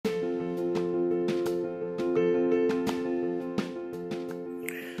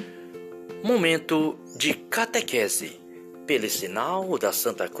Momento de Catequese. Pelo sinal da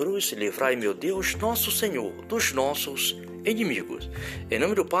Santa Cruz, livrai, meu Deus, nosso Senhor, dos nossos inimigos. Em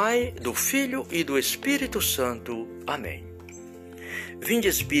nome do Pai, do Filho e do Espírito Santo. Amém. Vinde,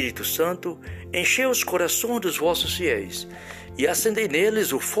 Espírito Santo, enchei os corações dos vossos fiéis e acendei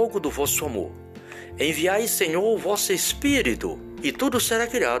neles o fogo do vosso amor. Enviai, Senhor, o vosso Espírito, e tudo será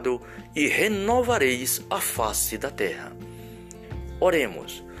criado, e renovareis a face da terra.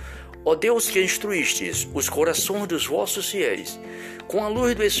 Oremos. Ó Deus, que instruístes os corações dos vossos fiéis com a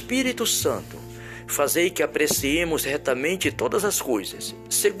luz do Espírito Santo, fazei que apreciemos retamente todas as coisas,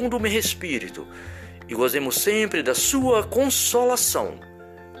 segundo o mesmo Espírito, e gozemos sempre da sua consolação.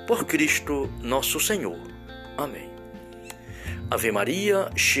 Por Cristo nosso Senhor. Amém. Ave Maria,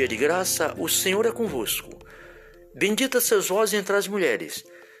 cheia de graça, o Senhor é convosco. Bendita sois vós entre as mulheres.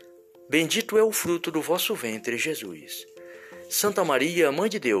 Bendito é o fruto do vosso ventre, Jesus. Santa Maria, Mãe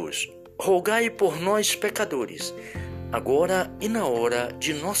de Deus, rogai por nós, pecadores, agora e na hora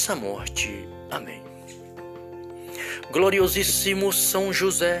de nossa morte. Amém. Gloriosíssimo São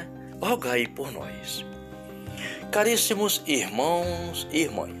José, rogai por nós. Caríssimos irmãos e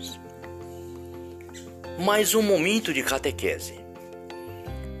irmãs, mais um momento de catequese.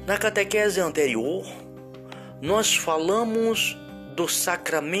 Na catequese anterior, nós falamos do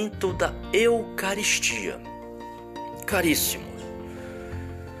sacramento da Eucaristia. Caríssimos,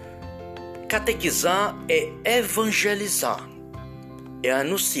 catequizar é evangelizar, é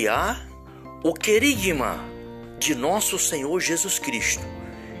anunciar o querigma de nosso Senhor Jesus Cristo,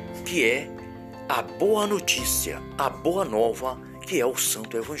 que é a boa notícia, a boa nova, que é o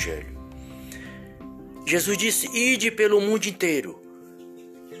Santo Evangelho. Jesus disse: ide pelo mundo inteiro,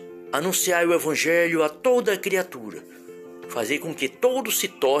 anunciai o Evangelho a toda criatura, fazei com que todos se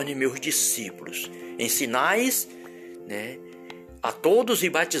tornem meus discípulos, ensinai-os, a todos e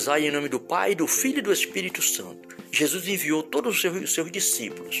batizai em nome do Pai, do Filho e do Espírito Santo. Jesus enviou todos os seus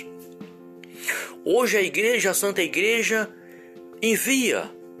discípulos. Hoje a Igreja, a Santa Igreja,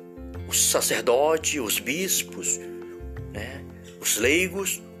 envia os sacerdotes, os bispos, os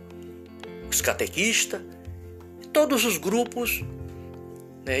leigos, os catequistas, todos os grupos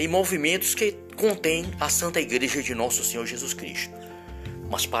e movimentos que contêm a Santa Igreja de Nosso Senhor Jesus Cristo.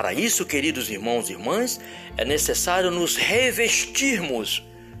 Mas para isso, queridos irmãos e irmãs, é necessário nos revestirmos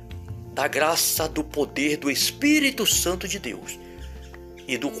da graça, do poder do Espírito Santo de Deus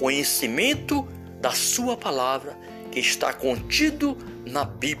e do conhecimento da sua palavra que está contido na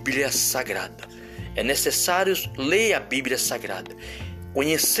Bíblia Sagrada. É necessário ler a Bíblia Sagrada,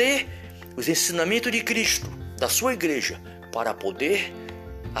 conhecer os ensinamentos de Cristo, da sua igreja, para poder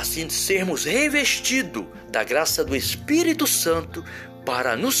assim sermos revestidos da graça do Espírito Santo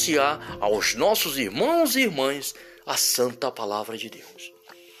para anunciar aos nossos irmãos e irmãs a santa palavra de Deus.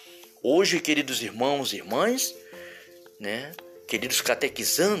 Hoje, queridos irmãos e irmãs, queridos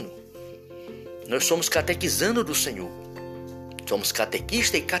catequizando, nós somos catequizando do Senhor. Somos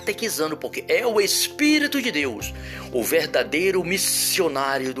catequista e catequizando, porque é o Espírito de Deus, o verdadeiro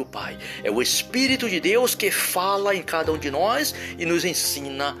missionário do Pai. É o Espírito de Deus que fala em cada um de nós e nos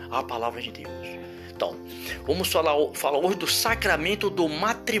ensina a palavra de Deus. Então, vamos falar hoje do sacramento do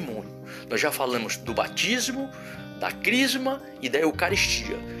matrimônio. Nós já falamos do batismo, da crisma e da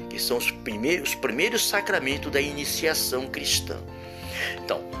Eucaristia, que são os primeiros sacramentos da iniciação cristã.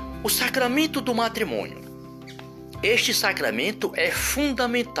 Então, o sacramento do matrimônio. Este sacramento é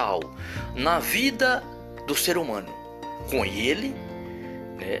fundamental na vida do ser humano. Com ele,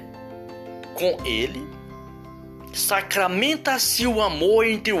 sacramenta-se o amor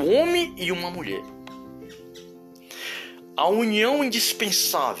entre o homem e uma mulher. A união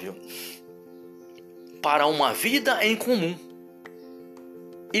indispensável para uma vida em comum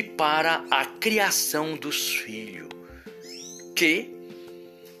e para a criação dos filhos, que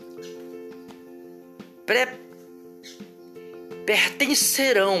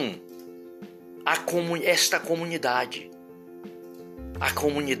pertencerão a esta comunidade, a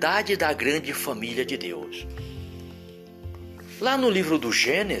comunidade da grande família de Deus. Lá no livro do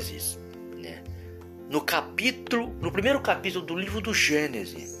Gênesis, no primeiro capítulo do livro do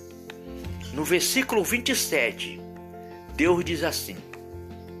Gênesis, no versículo 27, Deus diz assim: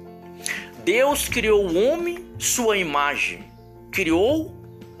 Deus criou o homem, sua imagem, criou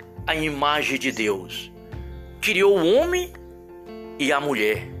a imagem de Deus, criou o homem e a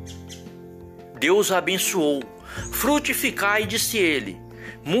mulher. Deus abençoou, frutificai, disse ele,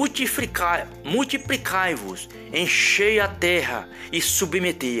 multiplicai-vos, enchei a terra e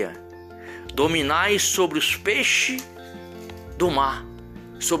submetei-a. Dominai sobre os peixes do mar,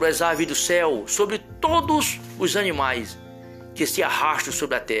 sobre as aves do céu, sobre todos os animais que se arrastam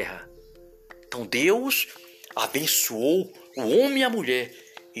sobre a terra. Então Deus abençoou o homem e a mulher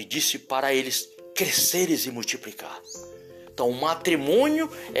e disse para eles cresceres e multiplicar. Então o matrimônio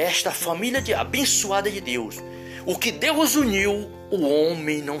é esta família abençoada de Deus. O que Deus uniu, o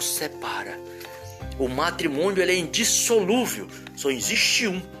homem não separa. O matrimônio ele é indissolúvel, só existe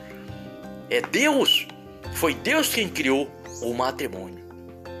um. É Deus, foi Deus quem criou o matrimônio.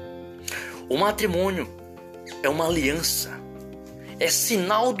 O matrimônio é uma aliança, é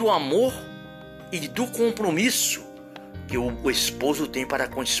sinal do amor e do compromisso que o esposo tem para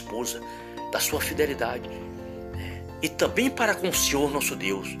com a esposa, da sua fidelidade, e também para com o Senhor nosso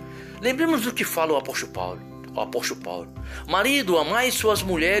Deus. Lembremos do que fala o apóstolo Paulo. Marido, amai suas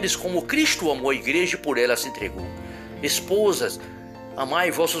mulheres como Cristo amou a igreja e por ela se entregou. Esposas,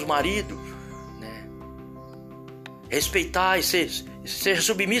 amai vossos maridos, respeitai, seja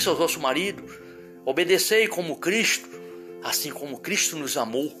submisso ao vosso marido, obedecei como Cristo, assim como Cristo nos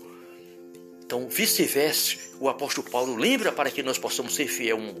amou. Então, vice-versa, o apóstolo Paulo lembra para que nós possamos ser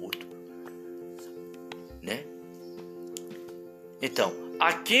fiéis um ao outro. Então,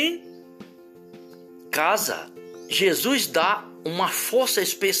 a quem casa, Jesus dá uma força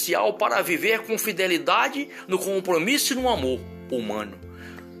especial para viver com fidelidade no compromisso e no amor humano,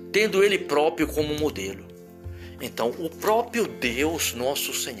 tendo Ele próprio como modelo. Então, o próprio Deus,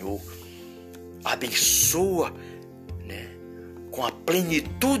 nosso Senhor, abençoa, com a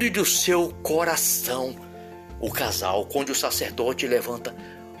plenitude do seu coração o casal, quando o sacerdote levanta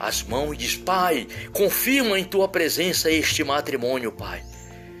as mãos e diz: Pai, confirma em tua presença este matrimônio, Pai.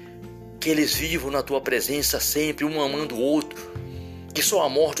 Que eles vivam na tua presença sempre, um amando o outro. Que só a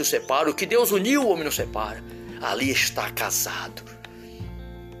morte os separa. O que Deus uniu, o homem não separa. Ali está casado.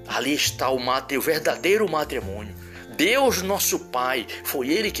 Ali está o verdadeiro matrimônio. Deus, nosso Pai, foi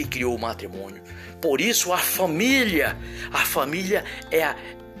Ele que criou o matrimônio. Por isso a família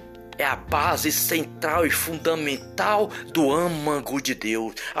é a base central e fundamental do âmago de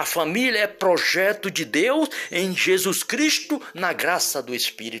Deus. A família é projeto de Deus em Jesus Cristo, na graça do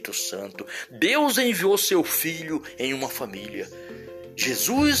Espírito Santo. Deus enviou seu Filho em uma família.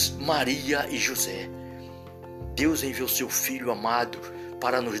 Jesus, Maria e José. Deus enviou seu Filho amado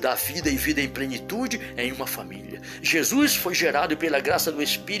para nos dar vida e vida em plenitude em uma família. Jesus foi gerado pela graça do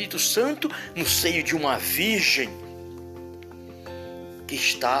Espírito Santo no seio de uma virgem que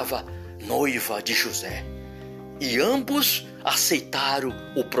estava noiva de José. E ambos aceitaram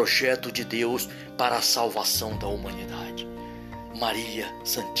o projeto de Deus para a salvação da humanidade. Maria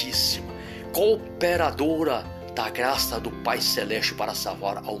Santíssima, cooperadora da graça do Pai Celeste para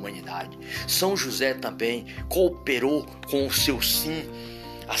salvar a humanidade. São José também cooperou com o seu sim,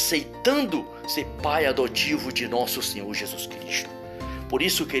 aceitando ser pai adotivo de nosso Senhor Jesus Cristo. Por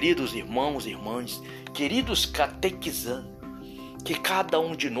isso, queridos irmãos e irmãs, queridos catequizandos, que cada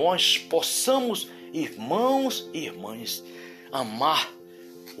um de nós possamos, irmãos e irmãs, amar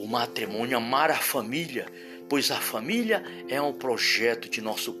o matrimônio, amar a família, pois a família é um projeto de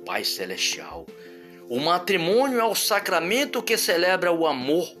nosso Pai Celestial. O matrimônio é o sacramento que celebra o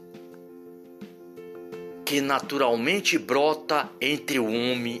amor, que naturalmente brota entre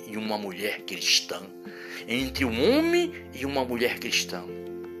um homem e uma mulher cristã. Entre um homem e uma mulher cristã.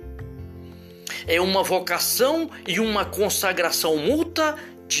 É uma vocação e uma consagração mútua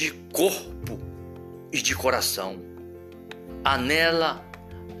de corpo e de coração. Há nela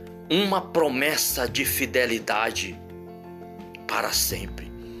uma promessa de fidelidade para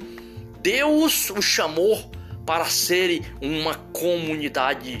sempre. Deus o chamou para ser uma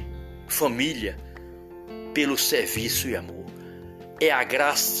comunidade, família, pelo serviço e amor. É a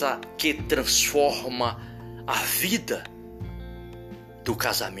graça que transforma a vida do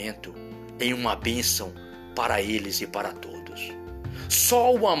casamento em uma bênção para eles e para todos.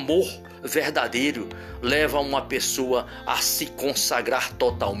 Só o amor verdadeiro leva uma pessoa a se consagrar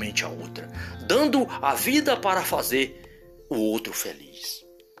totalmente à outra, dando a vida para fazer o outro feliz.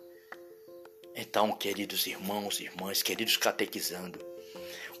 Então, queridos irmãos e irmãs, queridos catequizando,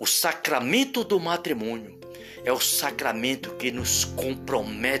 o sacramento do matrimônio é o sacramento que nos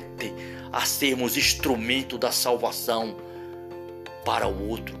compromete a sermos instrumento da salvação para o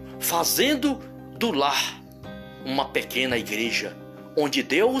outro, fazendo do lar uma pequena igreja, onde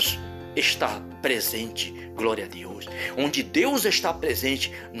Deus está presente, glória a Deus, onde Deus está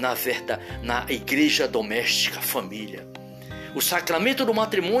presente na igreja doméstica, família. O sacramento do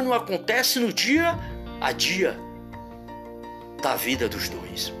matrimônio acontece no dia a dia da vida dos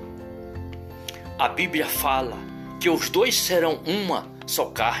dois. A Bíblia fala que os dois serão uma só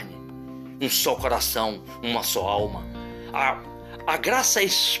carne, um só coração, uma só alma. A graça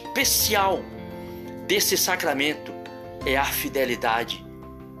especial desse sacramento é a fidelidade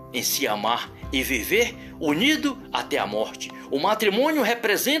em se amar e viver unido até a morte. O matrimônio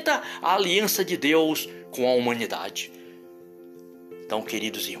representa a aliança de Deus com a humanidade. Então,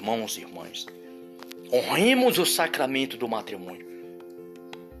 queridos irmãos e irmãs, honremos o sacramento do matrimônio.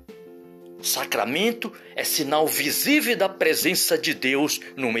 O sacramento é sinal visível da presença de Deus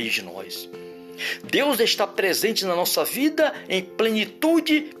no meio de nós. Deus está presente na nossa vida em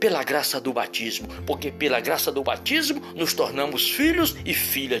plenitude pela graça do batismo, porque pela graça do batismo nos tornamos filhos e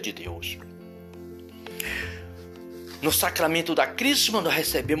filhas de Deus. No sacramento da crisma nós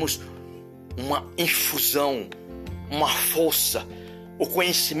recebemos uma infusão, uma força, o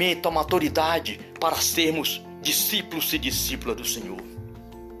conhecimento, a maturidade para sermos discípulos e discípulas do Senhor,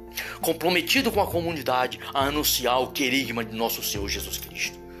 comprometido com a comunidade a anunciar o querigma de nosso Senhor Jesus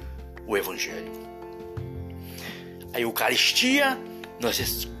Cristo, o Evangelho. A Eucaristia,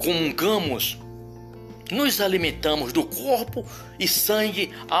 nós comungamos, nos alimentamos do corpo e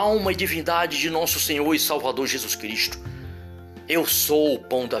sangue, alma e divindade de nosso Senhor e Salvador Jesus Cristo. Eu sou o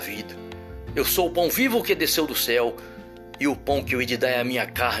pão da vida. Eu sou o pão vivo que desceu do céu, e o pão que eu hei de dar é a minha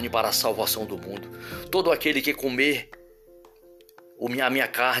carne para a salvação do mundo. Todo aquele que comer a minha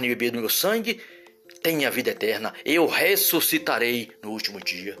carne e beber do meu sangue tem a vida eterna. Eu ressuscitarei no último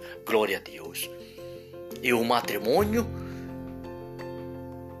dia. Glória a Deus. E o matrimônio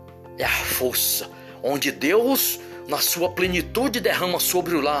é a força onde Deus, na sua plenitude, derrama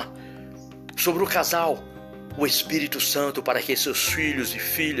sobre o lar, sobre o casal, o Espírito Santo, para que seus filhos e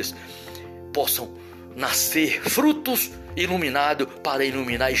filhas possam nascer frutos iluminados para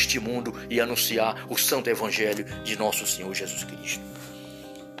iluminar este mundo e anunciar o santo evangelho de nosso Senhor Jesus Cristo.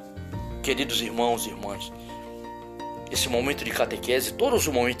 Queridos irmãos e irmãs, esse momento de catequese, todos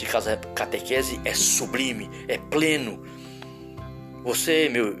os momentos de catequese é sublime, é pleno. Você,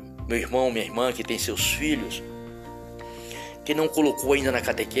 meu irmão, minha irmã, que tem seus filhos, que não colocou ainda na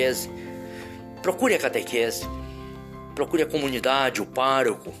catequese, procure a catequese, procure a comunidade, o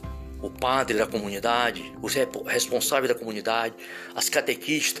pároco, o padre da comunidade, os responsáveis da comunidade, as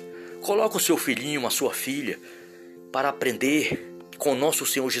catequistas. Coloque o seu filhinho, a sua filha, para aprender com nosso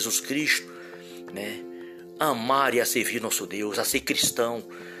Senhor Jesus Cristo, a amar e a servir nosso Deus, a ser cristão,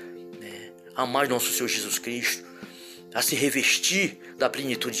 a amar nosso Senhor Jesus Cristo, a se revestir da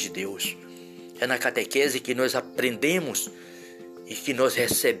plenitude de Deus. É na catequese que nós aprendemos e que nós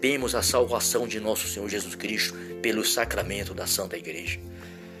recebemos a salvação de nosso Senhor Jesus Cristo pelo sacramento da Santa Igreja.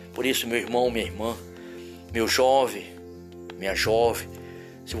 Por isso, meu irmão, minha irmã, meu jovem, minha jovem,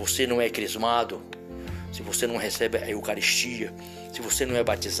 se você não é crismado, se você não recebe a Eucaristia, se você não é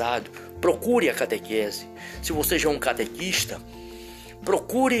batizado, procure a catequese. Se você já é um catequista,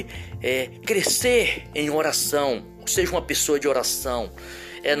 procure crescer em oração, seja uma pessoa de oração.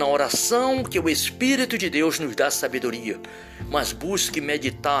 É na oração que o Espírito de Deus nos dá sabedoria, mas busque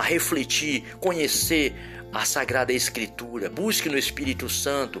meditar, refletir, conhecer a Sagrada Escritura, busque no Espírito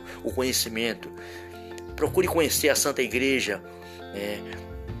Santo o conhecimento. Procure conhecer a Santa Igreja,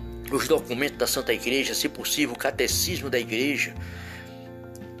 os documentos da Santa Igreja, se possível, o catecismo da Igreja.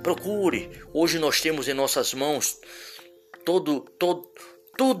 Procure. Hoje nós temos em nossas mãos tudo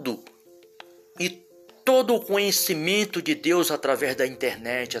o conhecimento de Deus através da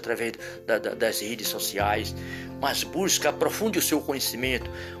internet, através das redes sociais. Mas busca, aprofunde o seu conhecimento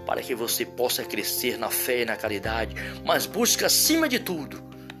para que você possa crescer na fé e na caridade. Mas busca, acima de tudo,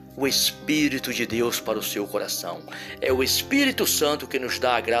 o Espírito de Deus para o seu coração. É o Espírito Santo que nos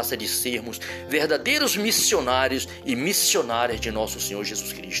dá a graça de sermos verdadeiros missionários e missionárias de nosso Senhor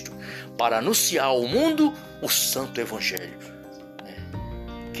Jesus Cristo, para anunciar ao mundo o santo evangelho.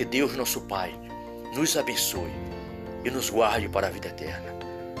 Que Deus, nosso Pai, nos abençoe e nos guarde para a vida eterna.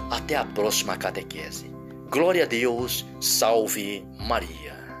 Até a próxima catequese. Glória a Deus, salve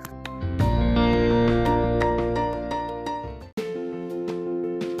Maria.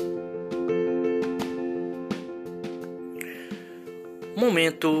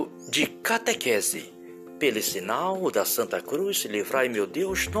 Momento de catequese. Pelo sinal da Santa Cruz, livrai, meu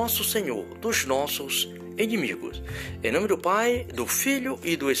Deus, nosso Senhor, dos nossos inimigos. Em nome do Pai, do Filho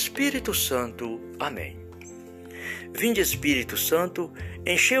e do Espírito Santo. Amém. Vinde, Espírito Santo,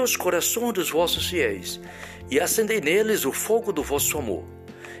 enchei os corações dos vossos fiéis e acendei neles o fogo do vosso amor.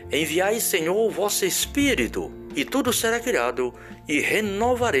 Enviai, Senhor, o vosso Espírito, e tudo será criado, e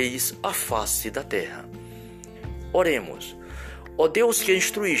renovareis a face da terra. Oremos. Ó Deus, que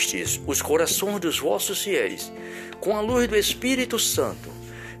instruístes os corações dos vossos fiéis com a luz do Espírito Santo,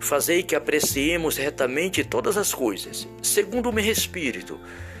 fazei que apreciemos retamente todas as coisas, segundo o mesmo Espírito,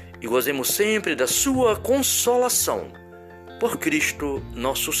 e gozemos sempre da sua consolação. Por Cristo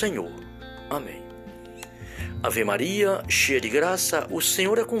nosso Senhor. Amém. Ave Maria, cheia de graça, o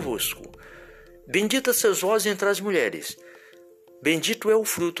Senhor é convosco. Bendita sois vós entre as mulheres, bendito é o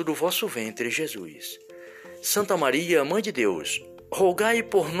fruto do vosso ventre, Jesus. Santa Maria, Mãe de Deus, rogai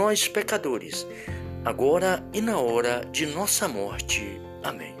por nós, pecadores, agora e na hora de nossa morte.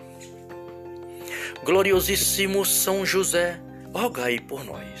 Amém. Gloriosíssimo São José, rogai por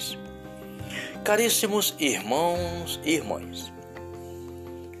nós. Caríssimos irmãos e irmãs,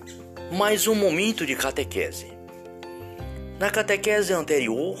 mais um momento de catequese. Na catequese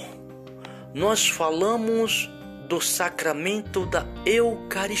anterior, nós falamos do sacramento da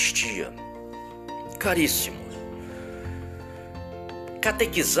Eucaristia. Caríssimo,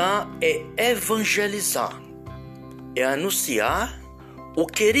 catequizar é evangelizar, é anunciar o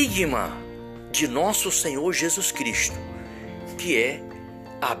querigma de nosso Senhor Jesus Cristo, que é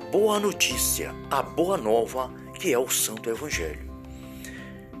a boa notícia, a boa nova, que é o Santo Evangelho.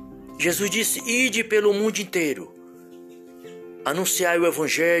 Jesus disse: ide pelo mundo inteiro, anunciai o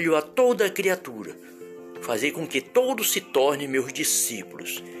Evangelho a toda criatura, fazei com que todos se tornem meus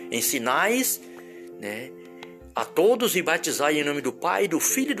discípulos, ensinais, a todos e batizai em nome do Pai, do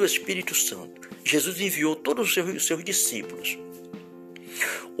Filho e do Espírito Santo. Jesus enviou todos os seus discípulos.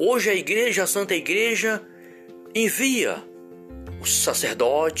 Hoje a Igreja, a Santa Igreja, envia os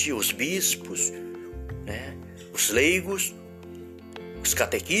sacerdotes, os bispos, os leigos, os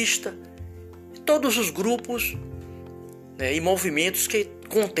catequistas, todos os grupos e movimentos que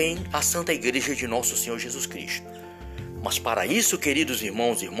contém a Santa Igreja de Nosso Senhor Jesus Cristo. Mas para isso, queridos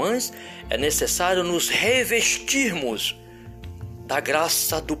irmãos e irmãs, é necessário nos revestirmos da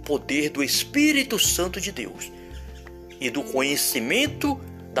graça, do poder do Espírito Santo de Deus e do conhecimento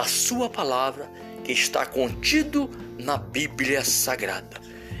da sua palavra que está contido na Bíblia Sagrada.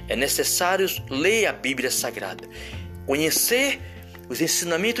 É necessário ler a Bíblia Sagrada, conhecer os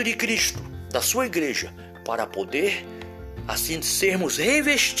ensinamentos de Cristo, da sua Igreja, para poder assim sermos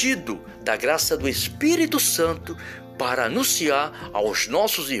revestidos da graça do Espírito Santo para anunciar aos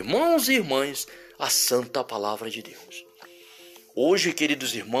nossos irmãos e irmãs a santa palavra de Deus. Hoje,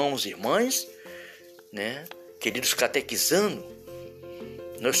 queridos irmãos e irmãs, queridos catequizando,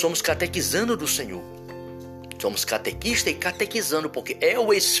 nós somos catequizando do Senhor. Somos catequistas e catequizando, porque é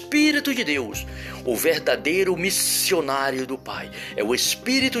o Espírito de Deus, o verdadeiro missionário do Pai. É o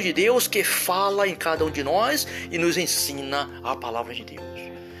Espírito de Deus que fala em cada um de nós e nos ensina a palavra de Deus.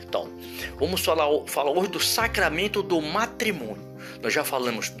 Então, vamos falar hoje do sacramento do matrimônio. Nós já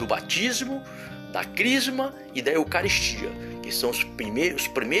falamos do batismo, da crisma e da Eucaristia, que são os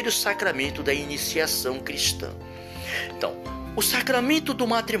primeiros sacramentos da iniciação cristã. Então, o sacramento do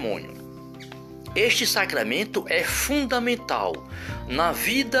matrimônio. Este sacramento é fundamental na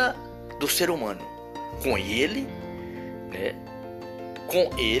vida do ser humano. Com ele,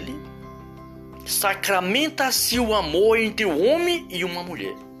 sacramenta-se o amor entre o homem e uma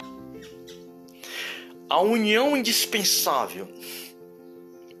mulher. A união indispensável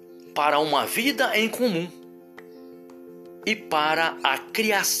para uma vida em comum e para a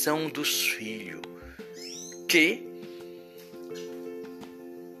criação dos filhos, que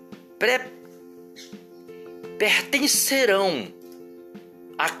pertencerão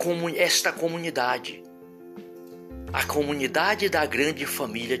a esta comunidade, a comunidade da grande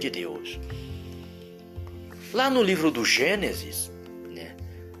família de Deus. Lá no livro do Gênesis,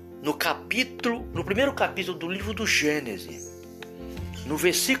 no primeiro capítulo do livro do Gênesis, no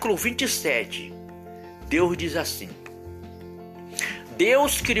versículo 27, Deus diz assim: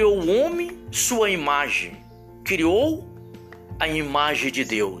 Deus criou o homem, sua imagem, criou a imagem de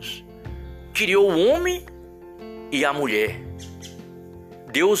Deus, criou o homem e a mulher.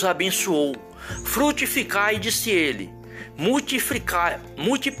 Deus abençoou. Frutificai, disse ele,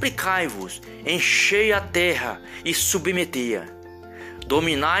 multiplicai-vos, enchei a terra e submetei-a.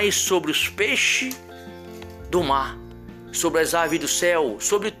 Dominai sobre os peixes do mar, sobre as aves do céu,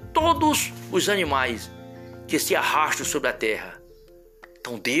 sobre todos os animais que se arrastam sobre a terra.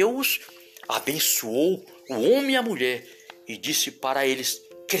 Então Deus abençoou o homem e a mulher e disse para eles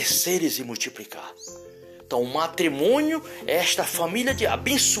crescerem e multiplicar. Então, o matrimônio é esta família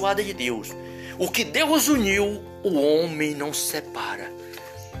abençoada de Deus. O que Deus uniu, o homem não separa.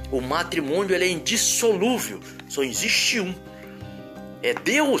 O matrimônio é indissolúvel, só existe um. É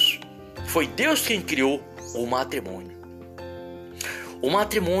Deus, foi Deus quem criou o matrimônio. O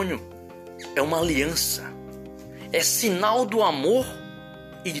matrimônio é uma aliança, é sinal do amor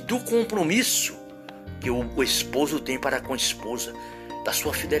e do compromisso que o esposo tem para com a esposa, da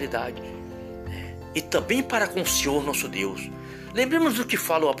sua fidelidade. E também para com o Senhor nosso Deus. Lembremos do que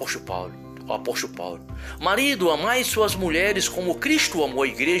fala o apóstolo Paulo. Marido, amai suas mulheres como Cristo amou a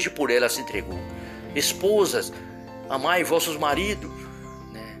igreja e por ela se entregou. Esposas, amai vossos maridos,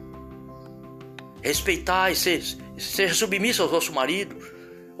 respeitai, seja submisso ao vosso marido,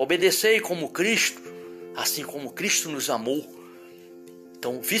 obedecei como Cristo, assim como Cristo nos amou.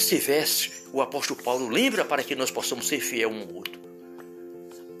 Então, vice-versa, o apóstolo Paulo lembra para que nós possamos ser fiéis um ao outro,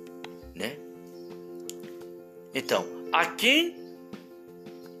 né? Então, a quem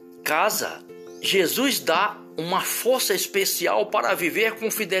casa, Jesus dá uma força especial para viver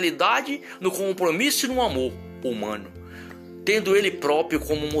com fidelidade no compromisso e no amor humano, tendo Ele próprio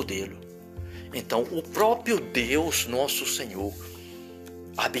como modelo. Então, o próprio Deus, nosso Senhor,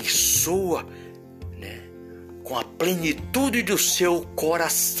 abençoa, né, com a plenitude do seu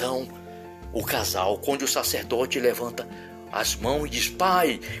coração o casal, quando o sacerdote levanta as mãos e diz: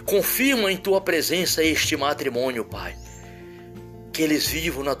 Pai, confirma em tua presença este matrimônio, Pai. Que eles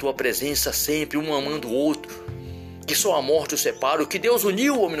vivam na tua presença sempre, um amando o outro. Que só a morte os separa. O que Deus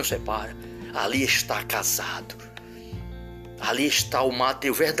uniu, o homem não separa. Ali está casado. Ali está o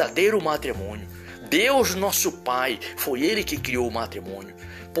verdadeiro matrimônio. Deus, nosso Pai, foi Ele que criou o matrimônio.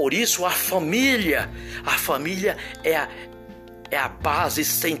 Por isso a família é a base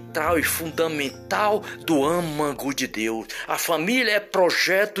central e fundamental do âmago de Deus. A família é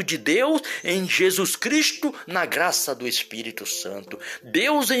projeto de Deus em Jesus Cristo, na graça do Espírito Santo.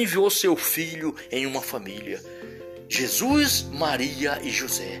 Deus enviou seu Filho em uma família. Jesus, Maria e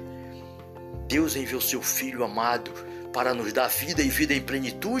José. Deus enviou seu Filho amado para nos dar vida e vida em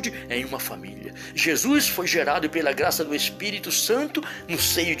plenitude em uma família. Jesus foi gerado pela graça do Espírito Santo no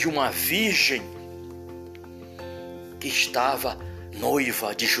seio de uma virgem que estava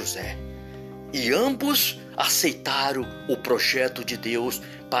noiva de José. E ambos aceitaram o projeto de Deus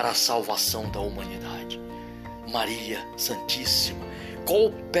para a salvação da humanidade. Maria Santíssima,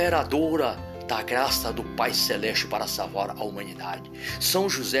 cooperadora da graça do Pai Celeste para salvar a humanidade. São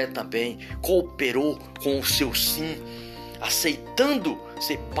José também cooperou com o seu sim, aceitando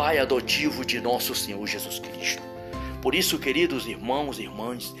ser pai adotivo de nosso Senhor Jesus Cristo. Por isso, queridos irmãos e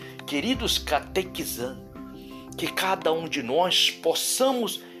irmãs, queridos catequizandos, que cada um de nós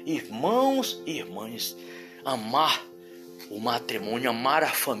possamos, irmãos e irmãs, amar o matrimônio, amar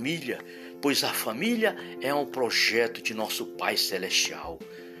a família, pois a família é um projeto de nosso Pai Celestial.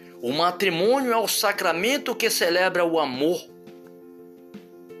 O matrimônio é o sacramento que celebra o amor,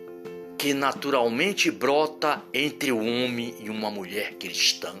 que naturalmente brota entre um homem e uma mulher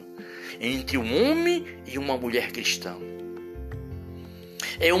cristã. Entre um homem e uma mulher cristã.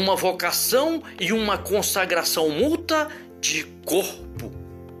 É uma vocação e uma consagração mútua de corpo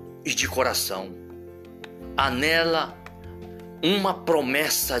e de coração. Há nela uma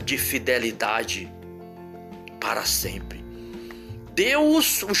promessa de fidelidade para sempre.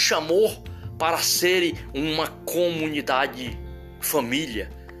 Deus o chamou para ser uma comunidade,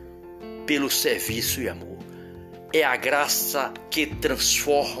 família, pelo serviço e amor. É a graça que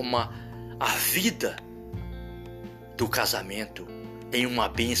transforma a vida do casamento em uma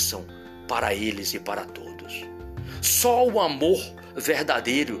bênção para eles e para todos. Só o amor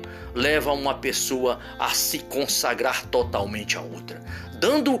verdadeiro leva uma pessoa a se consagrar totalmente à outra,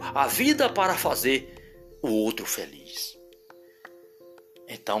 dando a vida para fazer o outro feliz.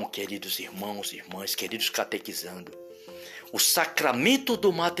 Então, queridos irmãos e irmãs, queridos catequizando, o sacramento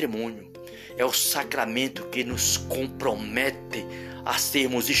do matrimônio é o sacramento que nos compromete a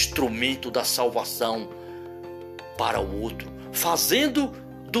sermos instrumento da salvação para o outro, fazendo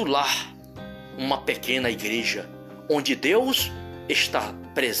do lar uma pequena igreja, onde Deus está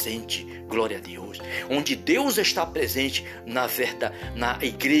presente, glória a Deus, onde Deus está presente na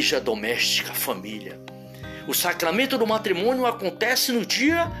igreja doméstica, família. O sacramento do matrimônio acontece no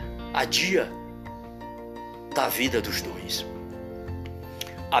dia a dia da vida dos dois.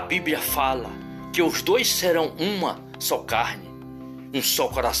 A Bíblia fala que os dois serão uma só carne, um só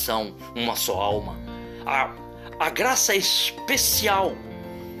coração, uma só alma. A graça especial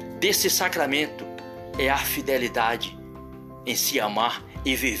desse sacramento é a fidelidade em se amar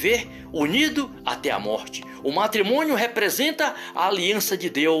e viver unido até a morte. O matrimônio representa a aliança de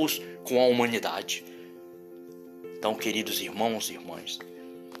Deus com a humanidade. Então, queridos irmãos e irmãs,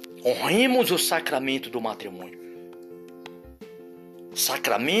 honremos o sacramento do matrimônio.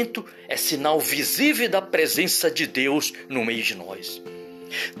 Sacramento é sinal visível da presença de Deus no meio de nós.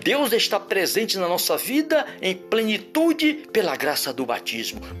 Deus está presente na nossa vida em plenitude pela graça do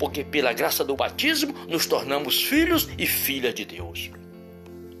batismo, porque pela graça do batismo nos tornamos filhos e filhas de Deus.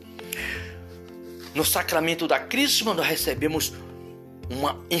 No sacramento da crisma nós recebemos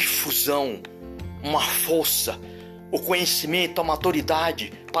uma infusão, uma força, o conhecimento, a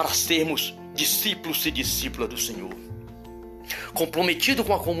maturidade para sermos discípulos e discípulas do Senhor, comprometido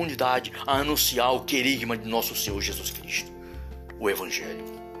com a comunidade a anunciar o querigma de nosso Senhor Jesus Cristo, o Evangelho.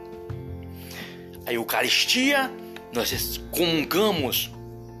 a Eucaristia, nós comungamos,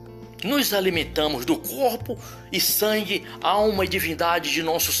 nos alimentamos do corpo e sangue, alma e divindade de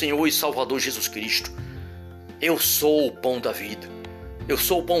nosso Senhor e Salvador Jesus Cristo. Eu sou o pão da vida. Eu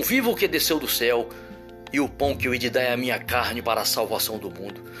sou o pão vivo que desceu do céu, e o pão que eu hei de dar é a minha carne para a salvação do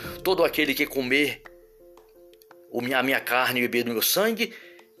mundo. Todo aquele que comer a minha carne e beber do meu sangue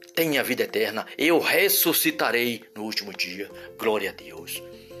tem a vida eterna. Eu ressuscitarei no último dia. Glória a Deus.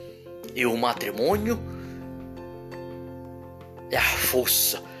 E o matrimônio é a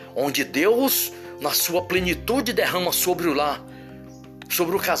força onde Deus, na sua plenitude, derrama sobre o lar,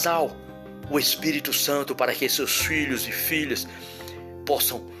 sobre o casal, o Espírito Santo, para que seus filhos e filhas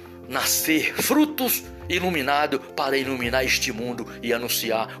possam nascer frutos iluminados para iluminar este mundo e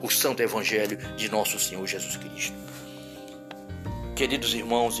anunciar o santo evangelho de nosso Senhor Jesus Cristo. Queridos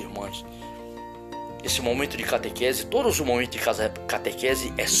irmãos e irmãs, esse momento de catequese, todos os momentos de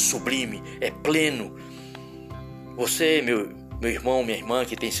catequese é sublime, é pleno. Você, meu irmão, minha irmã,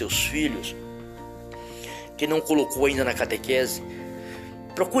 que tem seus filhos, que não colocou ainda na catequese,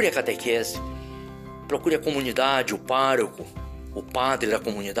 procure a catequese, procure a comunidade, o pároco, o padre da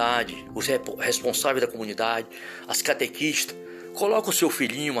comunidade, o responsável da comunidade, as catequistas. Coloque o seu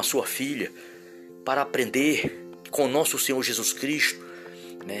filhinho, a sua filha, para aprender com nosso Senhor Jesus Cristo,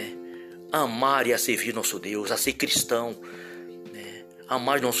 né? A amar e a servir nosso Deus, a ser cristão, né? A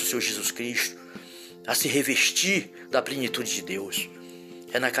amar nosso Senhor Jesus Cristo, a se revestir da plenitude de Deus.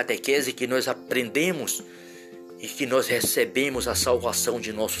 É na catequese que nós aprendemos e que nós recebemos a salvação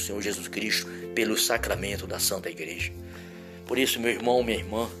de nosso Senhor Jesus Cristo pelo sacramento da Santa Igreja. Por isso, meu irmão, minha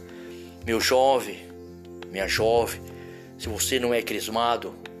irmã, meu jovem, minha jovem, se você não é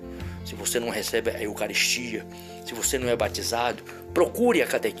crismado, se você não recebe a Eucaristia, se você não é batizado, procure a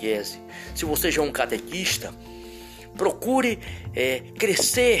catequese. Se você já é um catequista, procure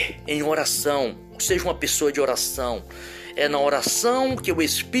crescer em oração, seja uma pessoa de oração. É na oração que o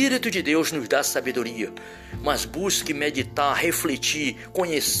Espírito de Deus nos dá sabedoria, mas busque meditar, refletir,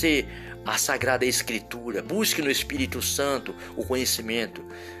 conhecer a Sagrada Escritura, busque no Espírito Santo o conhecimento.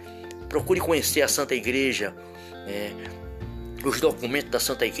 Procure conhecer a Santa Igreja, os documentos da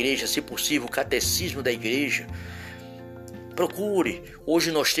Santa Igreja, se possível, o catecismo da Igreja. Procure.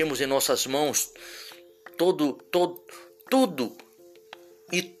 Hoje nós temos em nossas mãos tudo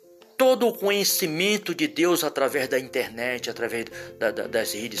o conhecimento de Deus através da internet, através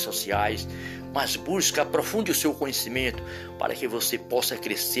das redes sociais. Mas busca, aprofunde o seu conhecimento para que você possa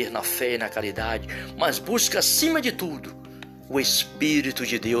crescer na fé e na caridade. Mas busca, acima de tudo, o Espírito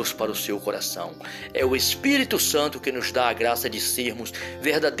de Deus para o seu coração. É o Espírito Santo que nos dá a graça de sermos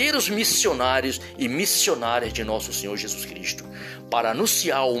verdadeiros missionários e missionárias de nosso Senhor Jesus Cristo, para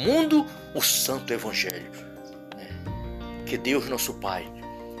anunciar ao mundo o santo evangelho. Que Deus, nosso Pai,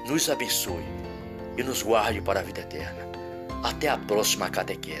 nos abençoe e nos guarde para a vida eterna. Até a próxima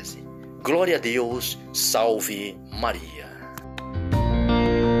catequese. Glória a Deus, salve Maria.